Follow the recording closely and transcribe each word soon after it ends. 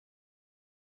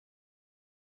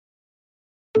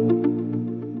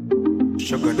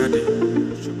Sugar daddy,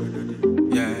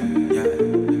 yeah, yeah,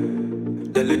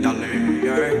 dilly dally,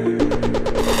 yeah.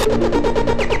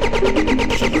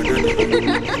 Sugar daddy,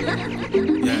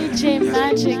 yeah, DJ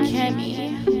Magic Kenny.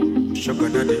 Sugar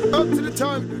daddy, up to the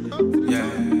time,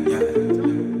 yeah, yeah,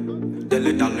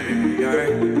 dilly dally, yeah.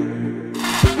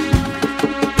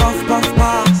 Puff, puff,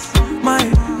 pass, my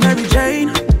Mary Jane.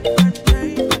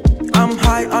 I'm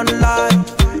high on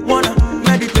life, wanna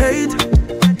meditate.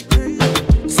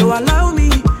 So allow me,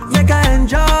 make I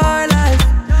enjoy life.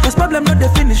 Cause problem not the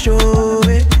finish, oh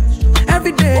eh.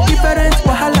 Every day different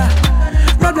wahala.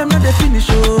 Problem not the finish,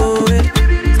 oh eh.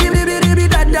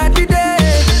 Skibidi-bidi-bidi-da-da-di-day.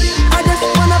 I just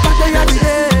wanna party every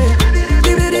day.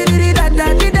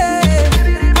 Skibidi-bidi-da-da-di-day.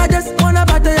 I just wanna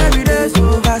party every day.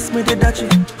 So pass me the dachi.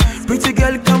 Pretty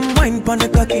girl, come wine pon the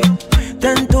cocky.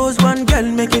 10 toes, one girl,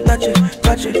 make it touch it,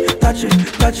 touch it, touch it,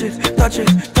 touch it, touch it,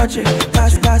 touch it.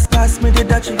 Pass, pass, pass me the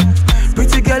dachi.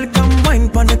 Pretty girl, come wine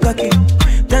pon the cocky.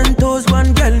 10 toes,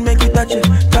 one girl, make it touch it,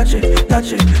 touch it,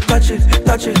 touch it, touch it,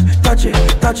 touch it, touch it,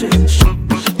 touch it.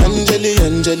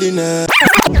 Angelina.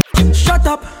 Shut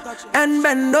up and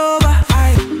bend over.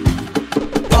 Aye.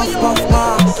 Puff, puff,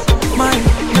 pass, my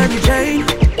Mary Jane.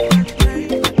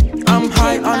 I'm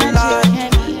high on life,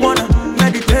 wanna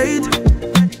meditate.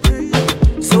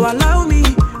 So allow me,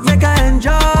 make I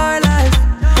enjoy life.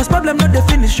 Cause problem not the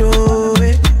finish, oh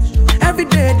eh. Every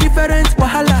day different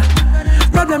wahala.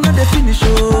 Problem not the finish,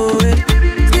 oh eh.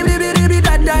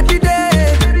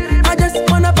 Skibidi-bidi-bidi-da-da-di-day. I just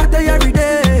wanna party every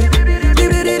day.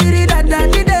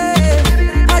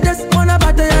 Skibidi-bidi-da-da-di-day. I just wanna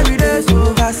party every day.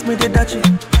 So pass me the dachi.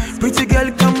 Pretty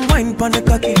girl, come wine pon the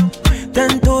cocky.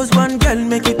 10 toes, one girl,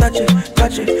 make it touch it,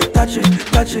 touch it, touch it,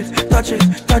 touch it, touch it,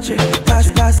 touch it.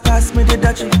 Pass, pass, pass me the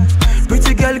dachi.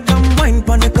 Pretty girl, come wine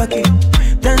pon the cocky.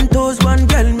 10 toes, one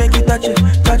girl, make it touch it,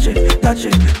 touch it, touch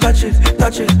it, touch it,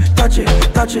 touch it, touch it,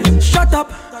 touch it. Shut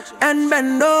up and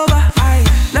bend over. Aye.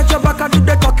 Let your back do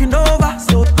the talking over.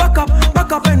 So back up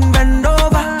and bend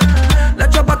over.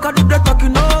 Let your back do the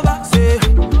talking over. Say,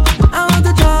 I want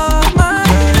to talk my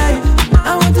life.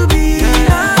 I want to be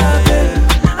happy.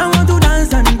 I want to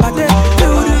dance and party. Do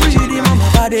the rhythm of my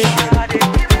body.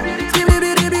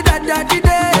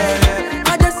 Skibidi-bidi-da-da-di-day.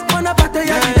 I just wanna party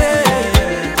every day.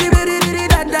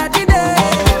 Skibidi-bidi-da-da-di-day.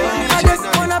 I just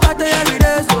wanna party every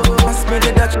day. So pass me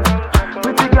the Dutch.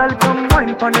 Pretty girl, come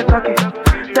wine pon the cocky.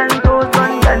 10 toes,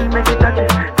 one girl, make it touch it,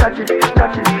 touch it,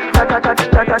 touch it, touch it, touch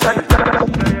it, touch it, touch it.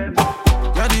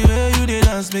 Yeah, the way you dey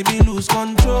dance make me lose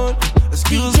control.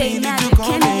 Excuse me, did you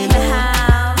call me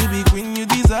low? You be queen, you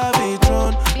deserve a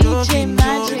throne. DJ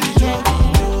Magic Kenny.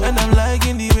 And I'm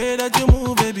liking the way that you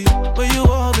move, baby. Where you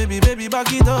are, baby, baby,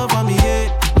 back it up for me, yeah.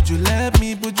 Would you let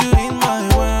me put you in my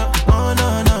world? Oh,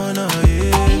 no, no, no,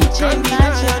 yeah. Can't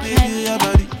deny how they feel your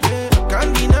body, yeah.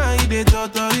 Can't deny they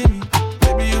torturing me.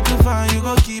 Baby, you too fine, you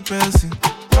go keep pressing.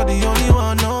 You're the only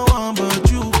one, no one but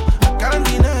you. I can't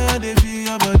deny how they feel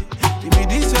your body. Baby,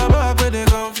 this your back where they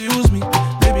confuse me.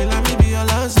 Baby, let me be your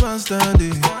last man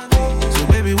standing. So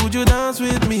baby, would you dance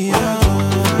with me?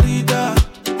 Farida,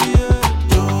 yeah,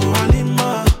 Jo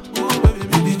Alima,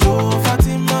 baby Jo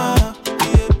Fatima,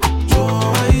 yeah, Jo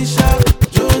Aisha,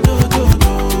 Jo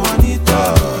Anita,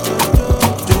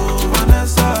 Jo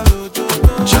Vanessa,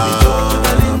 Jo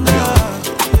Belinda,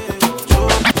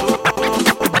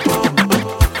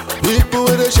 people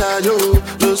with a shadow,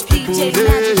 those people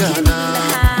they are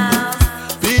now.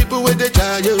 People with the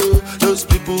shadow, those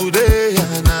people they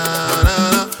are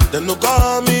now. They no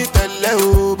call me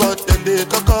Teleo, but then they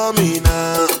can call me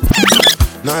now.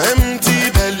 Now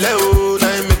empty Teleo,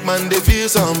 now make man they feel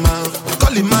somehow.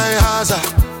 Calling my house,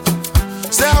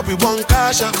 say I be one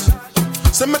cash out.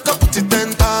 Say make I put it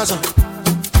 10,000,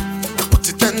 put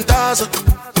it 10,000.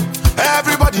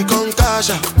 Everybody come cash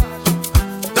out.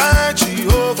 Thank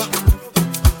Jehovah,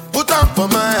 put up for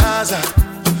my house.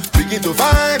 Begin to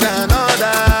find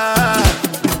another.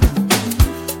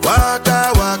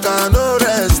 Waka waka no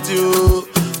rest you.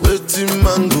 Waiting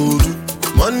man go do.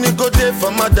 Money go there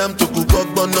for madam to cook up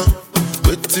bono.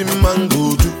 Waiting man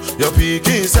go do. Your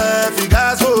picking self you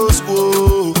guys go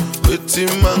school.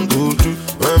 Waiting man go do.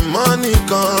 When money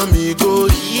come he go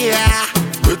yeah.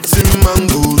 Waiting man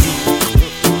go do.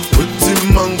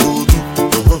 Waiting man go do.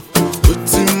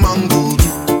 Waiting man go do.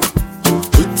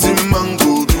 Waiting man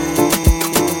go do.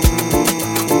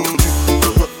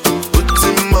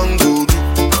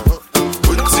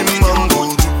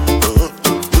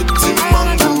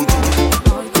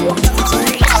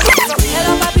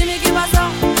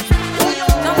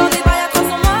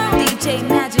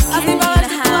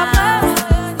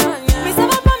 Mais ça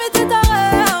va pas, mais t'es taré,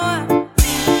 ouais.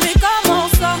 Mais comment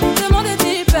ça, demandez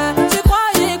tes pères.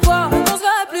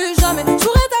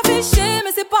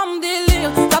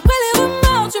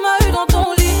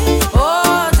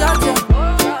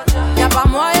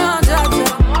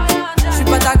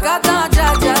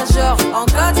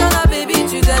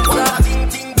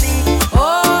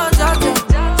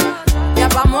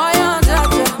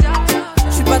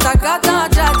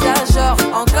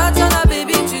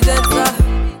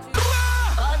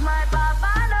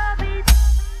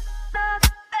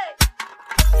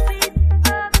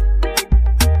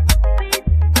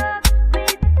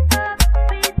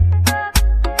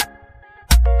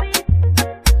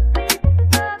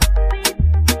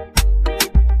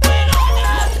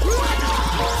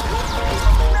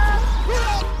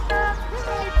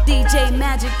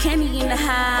 Magic Kenny in the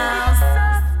house.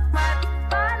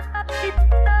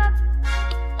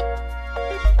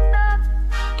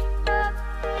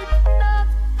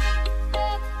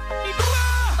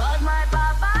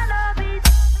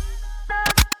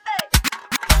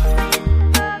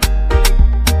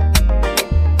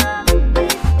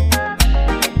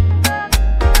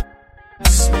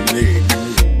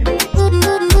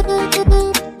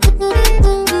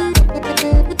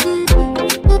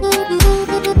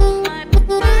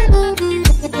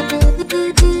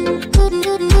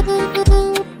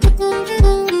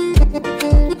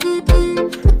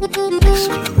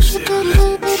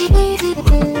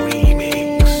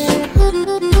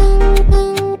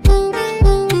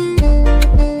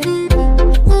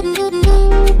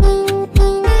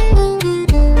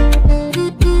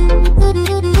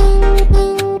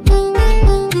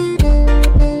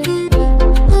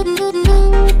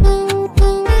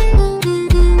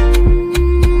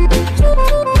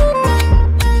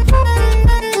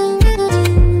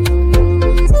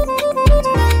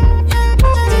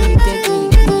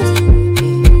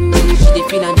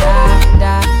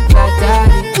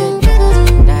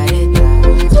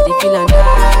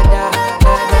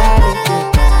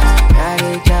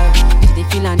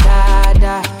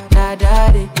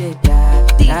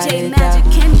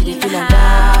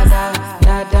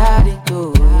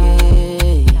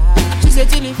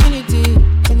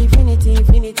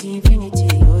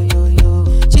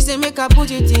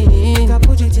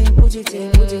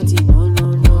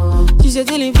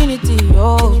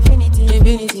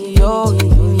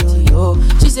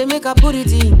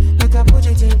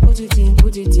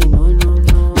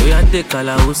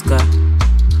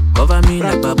 Cover me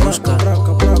like babushka.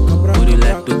 Would you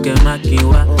like to get my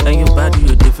kiwa? And your body,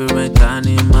 you different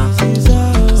animal.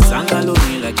 Sangalo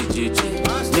me like a JJ.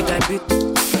 Make I beat.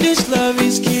 This love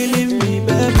is killing me,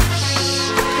 baby.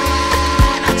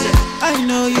 I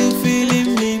know you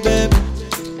feeling me, baby.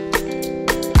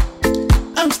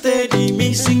 I'm steady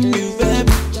missing you,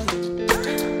 baby.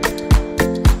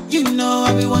 You know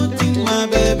I be wanting my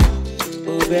baby.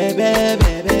 Oh, baby,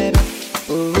 baby.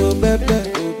 Oh,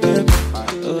 baby.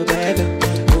 Oh baby,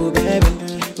 oh baby,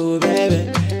 oh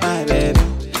baby, my baby,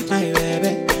 my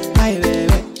baby, my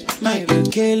baby, my baby,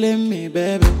 killing me,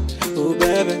 baby. Oh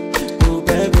baby, oh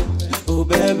baby, oh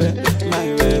baby, my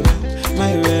baby,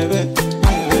 my baby,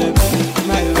 my baby,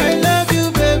 my baby. I love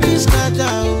you, baby,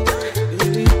 scatter.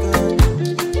 Baby,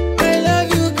 I love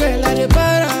you, girl, I dey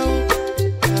para.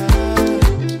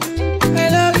 I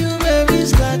love you, baby,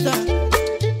 scatter.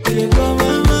 You go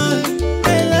my mind. I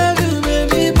love you,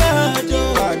 baby, bado.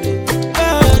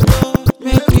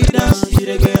 Make me dance to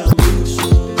the girl.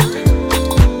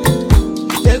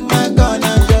 Take my gun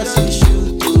and just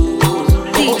shoot.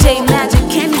 DJ Magic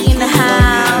Kenny in the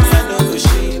house. I don't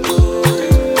shit.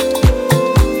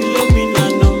 You love me no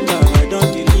number. I don't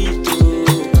delete.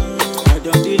 I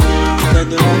don't delete.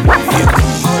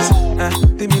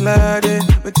 Tell me lade,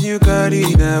 but you got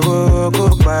it now. Go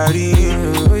party,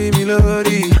 oh me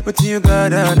lordy, but you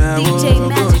got it now. DJ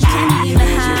Magic Kenny in the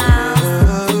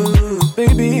house.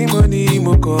 Baby, money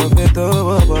mo confet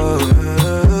over.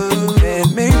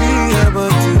 And maybe I'm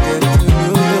about to get to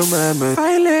know your mama.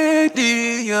 My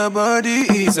lady, your body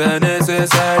is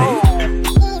unnecessary.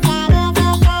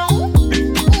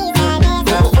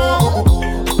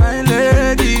 My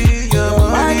lady, your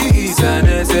body is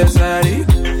unnecessary.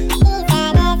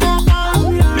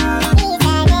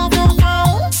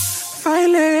 My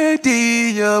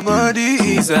lady, your body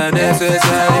is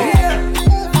unnecessary.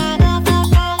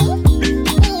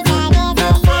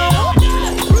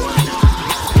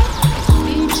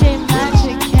 DJ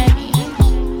Magic Kenny.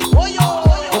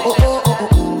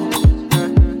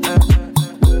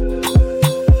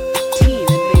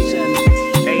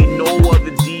 Ain't no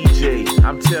other DJ.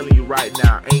 I'm telling you right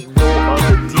now, ain't no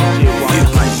other DJ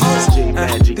rocking like DJ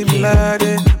Magic Tell me Kenny.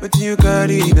 lade, but you got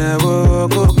it now.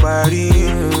 Go party,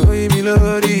 oh me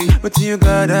lordy, but you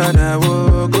got it now.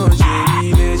 Go shake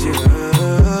me leisure.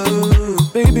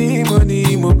 Baby,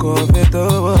 money mo confet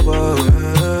over.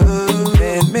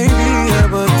 And maybe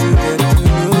I'm about to get to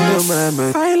know your mama.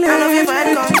 I love you,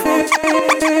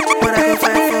 But I can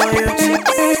fight for you.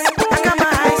 I got my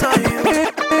eyes on you.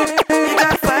 You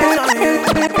got fight on you.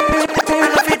 I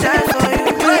love you, die for you.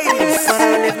 But I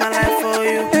will live my life for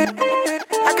you.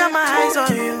 I got my eyes on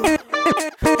you.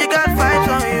 You got fight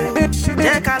on you.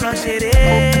 Jack, I love shit.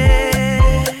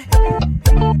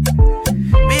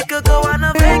 We could go on a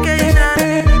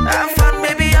vacation. Have fun,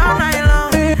 baby, all night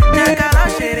long. Jack, I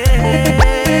love shit.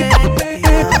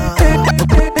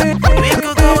 We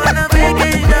could go on a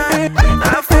vacation.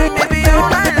 Have fun, baby, all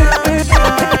night long.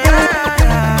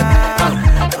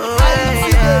 Oh, yeah.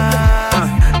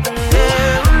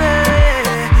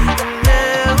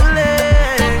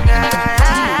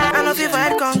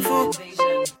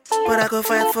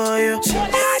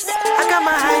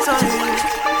 eyes on you.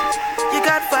 You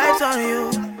got vibes on you.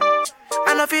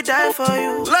 I know if you die for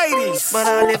you, Ladies, but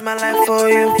I'll live my life for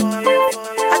you.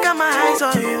 I got my eyes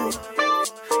on you.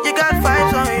 You got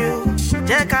vibes on you.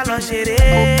 Jẹ́ ká lọ ṣeré.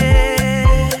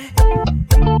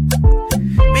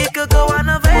 We could go on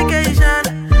a vacation,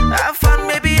 have fun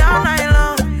maybe all night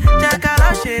long. Jẹ́ ká lọ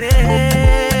ṣeré.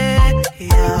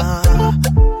 Yeah.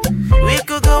 We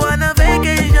could go on a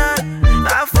vacation,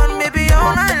 have fun maybe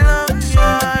all night long.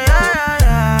 Yeah, yeah, yeah,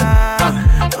 yeah.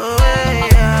 Oh,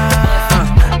 yeah.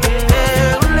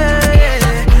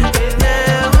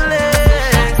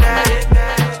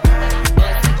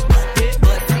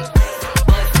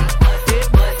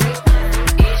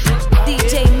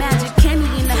 DJ Magic Kenny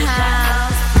in the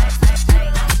house.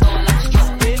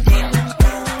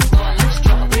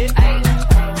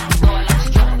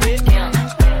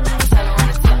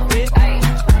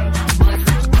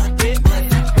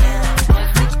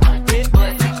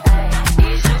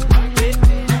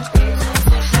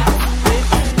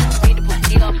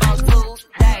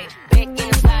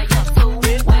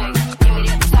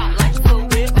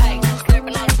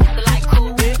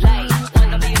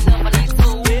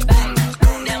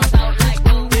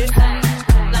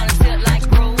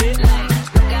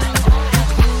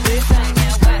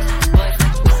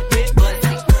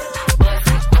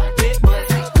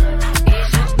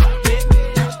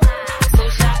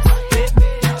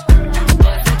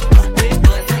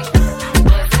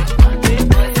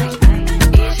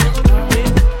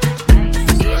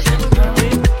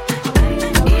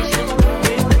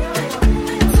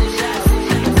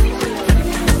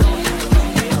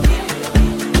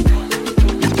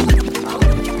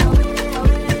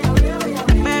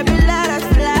 Maybe let us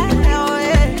fly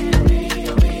away.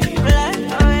 Fly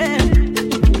away.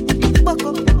 Boko.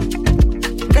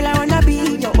 Girl, I wanna be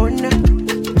your owner.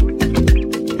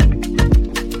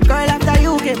 Girl, after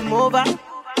you came over.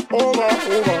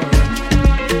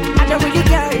 I don't really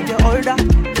care if you're older.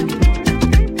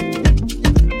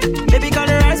 Baby, girl,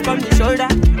 the rise from the shoulder.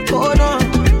 Go on.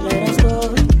 Let us go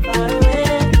far away,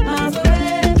 miles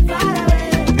away, far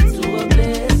away, to a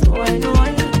place where no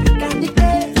one can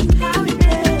dictate how we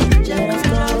play. Let us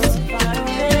go far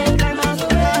away, miles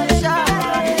away, far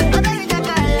away,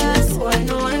 where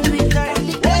no one can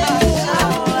dictate.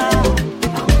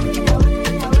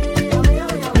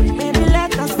 Maybe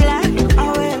let us fly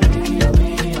away.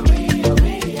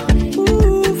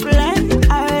 Ooh, fly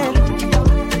away.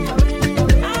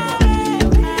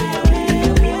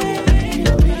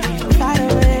 Far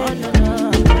away.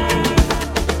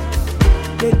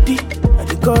 Lady, I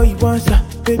dey call you once,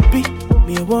 baby.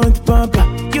 Me I want to pamper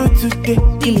you today.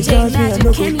 Give me DJ chance, me I Magic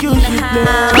no go Kenny use in the you play.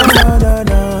 house.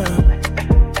 No.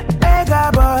 I got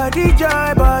body joy,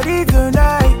 body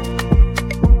tonight,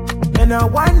 and I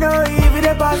wanna if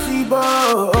it possible.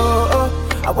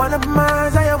 I wanna put my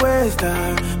hands on your waist,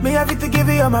 me have to give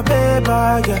you all my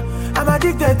paper, yeah. I'm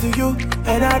addicted to you,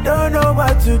 and I don't know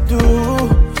what to do.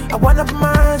 I wanna put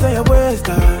my hands on your waist,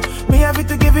 me have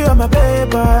to give you all my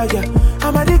paper, yeah.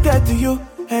 I'm addicted to you,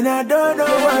 and I don't know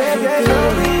what to do.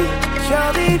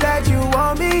 Show me that you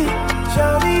want me,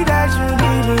 show me that you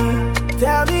need me.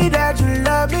 Tell me that you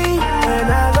love me,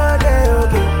 and I go there,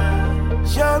 okay.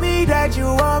 Show me that you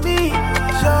want me,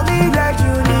 show me that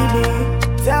you need me.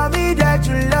 Tell me that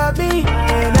you love me,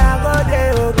 and I go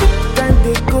there, okay. Time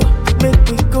to go, make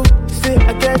me go. Say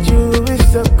I get you,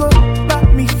 it's a go. Back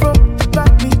me for,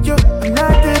 back me yo. I'm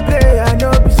not the player, I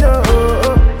know be so.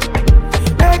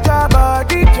 Make our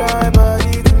body joy,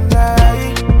 body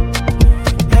tonight,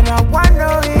 and I wanna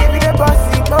if it's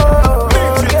possible.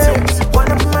 Yeah.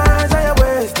 Wanna put my hands on your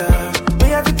waist, me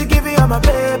have to give you all my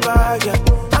paper, yeah.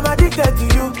 I'm addicted to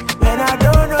you, and I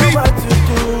don't know what to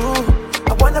do.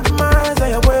 I wanna put my hands on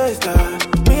your waist,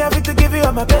 me have to give you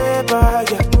all my paper,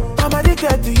 yeah. I'm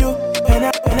addicted to you, and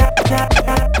I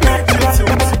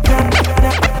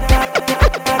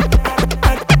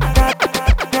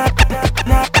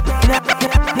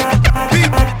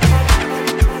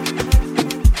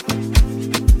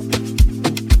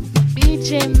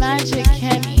DJ Magic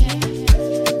Kenny.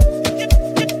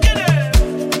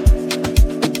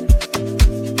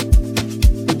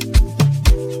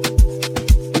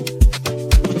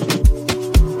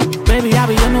 Baby, I'll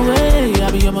be on my way,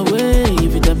 I'll be on my way.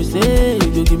 If you tell me say,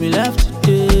 you go give me love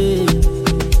today.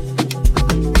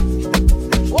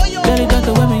 Tell it that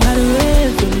the way me how to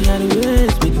waste, tell me how to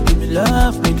waste. Make you give me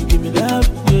love, make you give me love,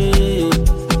 yeah.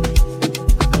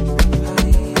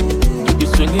 You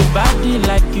swing it body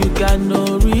like you got no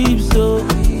ribs, so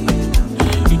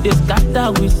you just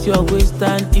scatter with your waist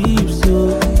and hips,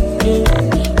 so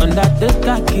yeah. Under the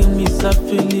car, give me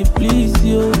softly, please,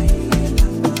 yo.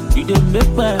 You dey make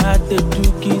my heart dey do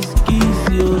kiss,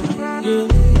 yo. Yeah.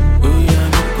 Oh yeah,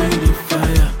 make we the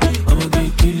fire. I'ma get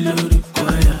kilo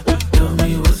require. Tell me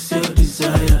what's your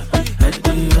desire. I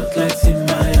dey hot like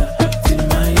Timaya.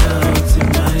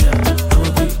 I'ma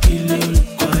get kilo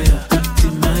require.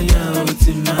 Timaya.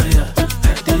 I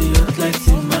dey hot like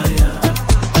Timaya.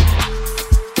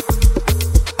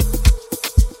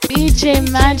 DJ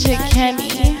Magic Kenny.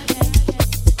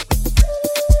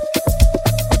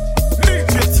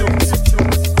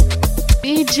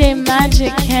 DJ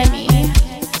Magic Kenny.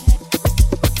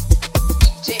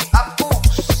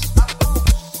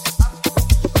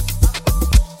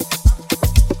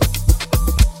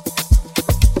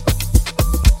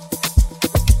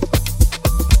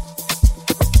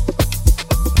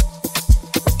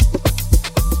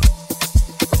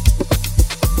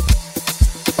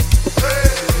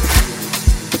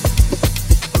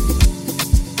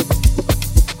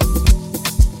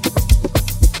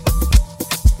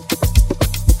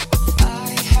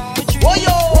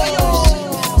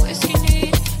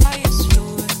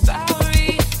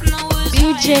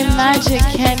 DJ Magic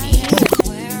Kenny.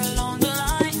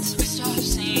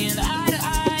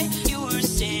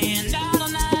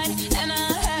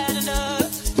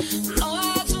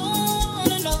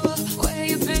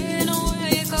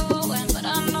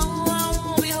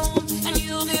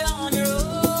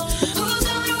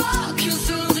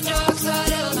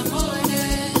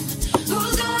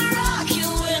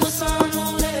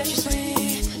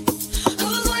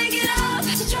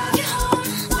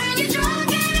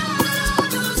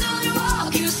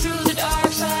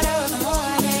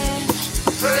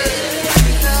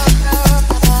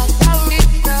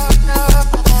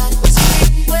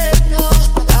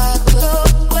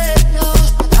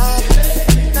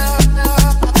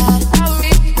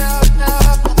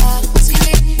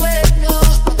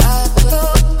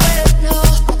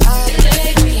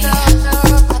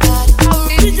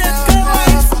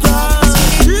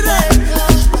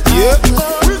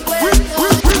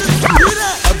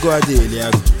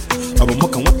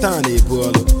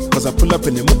 Cause I pull up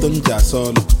in the motor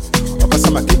solo.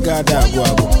 Obasama kigada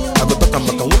agwago. I go talk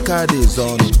about wukade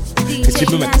zone. It's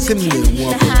you make simile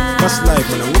walk. First life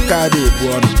when I wukade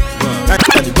buono. Like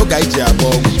the boga ijabo.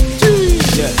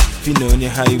 Yeah, Fino on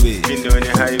your highway.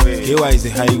 Here is the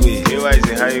highway.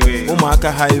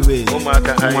 Omaka highway.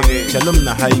 Shalom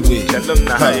na highway.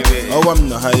 Owam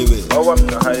na highway.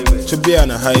 Should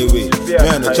on a highway.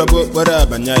 Man, the trouble,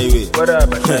 whatever, highway.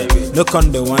 Look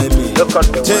on the wine me.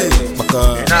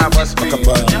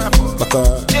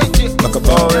 Baka,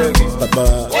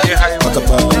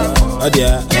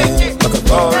 Adia,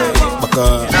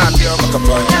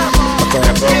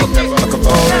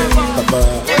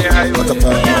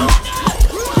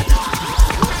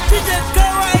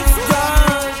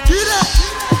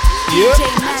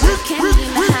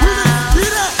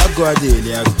 I go a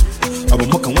daily. I'm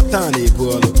walking what time they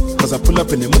go. Cause I pull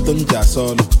up in the motor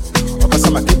solo.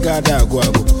 Obasama kigada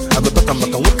agwago. I go talk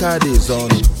about wukade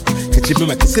zone. It's you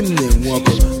make simile walk.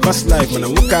 First life when I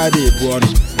wukade buono.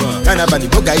 And I bani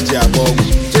boga ijabo.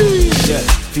 Yeah,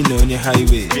 Fino on your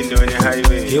highway.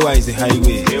 Here is the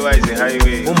highway.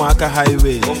 Omaka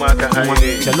highway.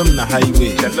 Shalom na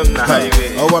highway.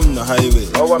 Owam na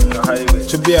highway.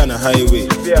 Should be on a highway.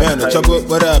 Man, the trouble,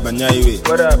 whatever, highway.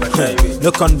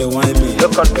 Look on the wine me.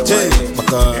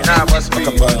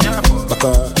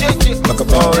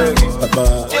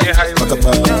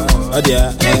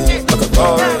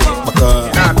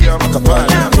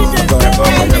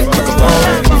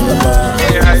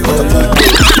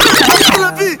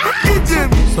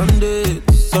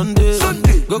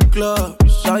 Sunday, go club,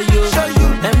 shy yo.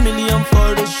 10 million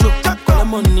for the show. Call the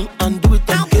money and do it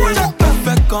again.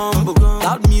 Perfect combo,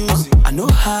 loud music. I know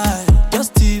high,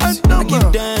 just tips. I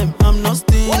give them, I'm not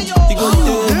stingy. You go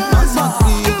take my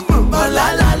secret. Oh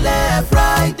la la la,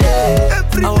 Friday.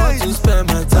 I want to spend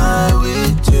my time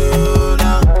with you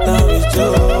now.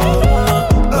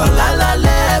 Oh la la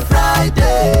la,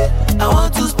 Friday. I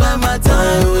want to spend my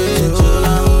time with you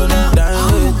now.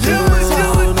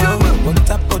 What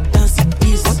type of dance is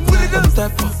this? What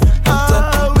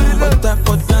type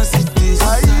of dance is this?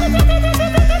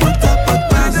 What type of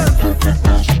dance?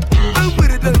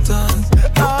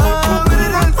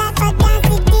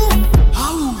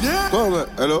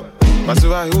 Hello?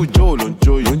 Pasiwa who Joe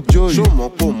show mo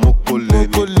po mo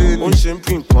koleni. On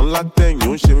champagne kon la ten,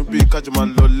 on champagne catch my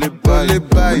lolly by.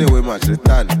 Anyway, my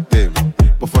shaitan them.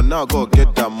 But for now, go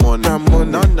get that money.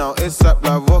 Now, ASAP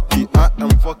like Rocky. I am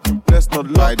fucking blessed, not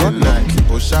lucky.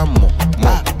 Oshamo,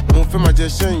 mo fe ma je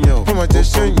shen yo.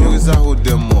 Is a hold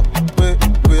them up.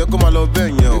 We come a love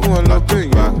ben yo.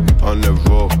 back on the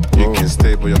road. You can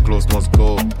stay, but your clothes must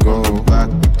go. Go back,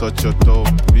 touch your toe.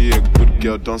 Be a good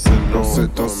girl, don't say no.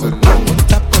 Don't say no.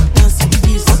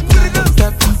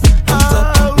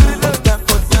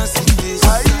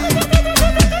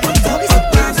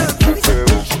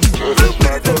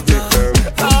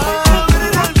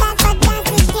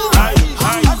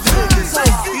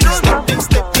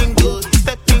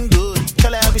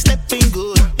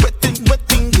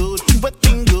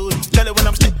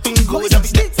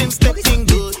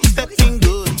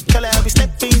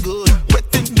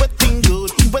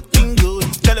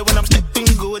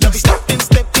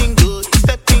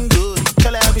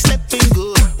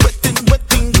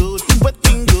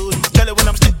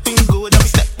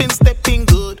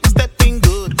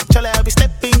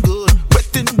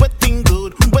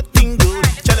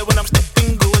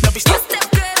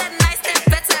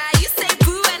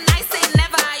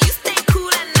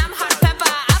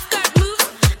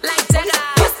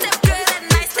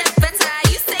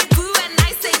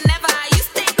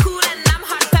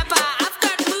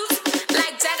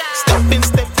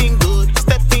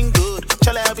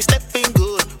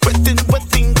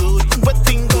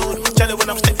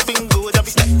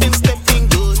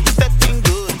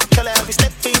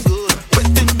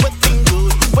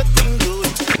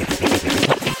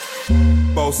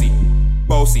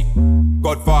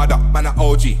 Godfather, man a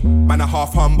OG, man a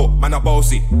half humble, man a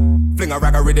bossy. Fling a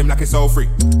rag a rhythm like it's all free.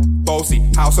 Bossy,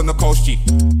 house on the coast G.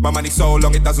 My money so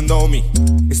long it doesn't know me.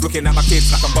 It's looking at my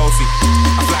kids like I'm bossy.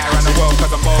 I fly around the world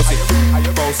cause I'm bossy.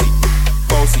 Bossy,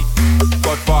 bossy.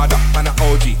 Godfather, man a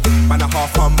OG, man a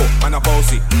half humble, man a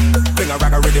bossy. Fling a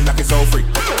rag a rhythm like it's all free.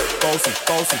 Bossy,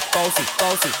 bossy, bossy,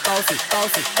 bossy, bossy,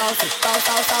 bossy, bossy,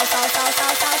 bossy.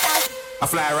 I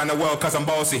fly around the world cause I'm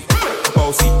bossy.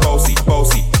 Bossy, bossy,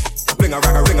 bossy. Fling a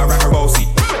ragga, bossy.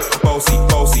 Bossy,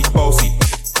 bossy, bossy.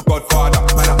 Godfather,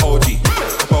 man a OG.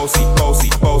 Bossy, bossy,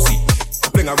 bossy.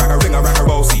 Fling a ragga,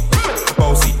 bossy.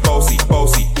 Bossy, bossy,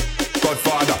 bossy.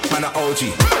 Godfather, man a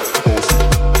OG.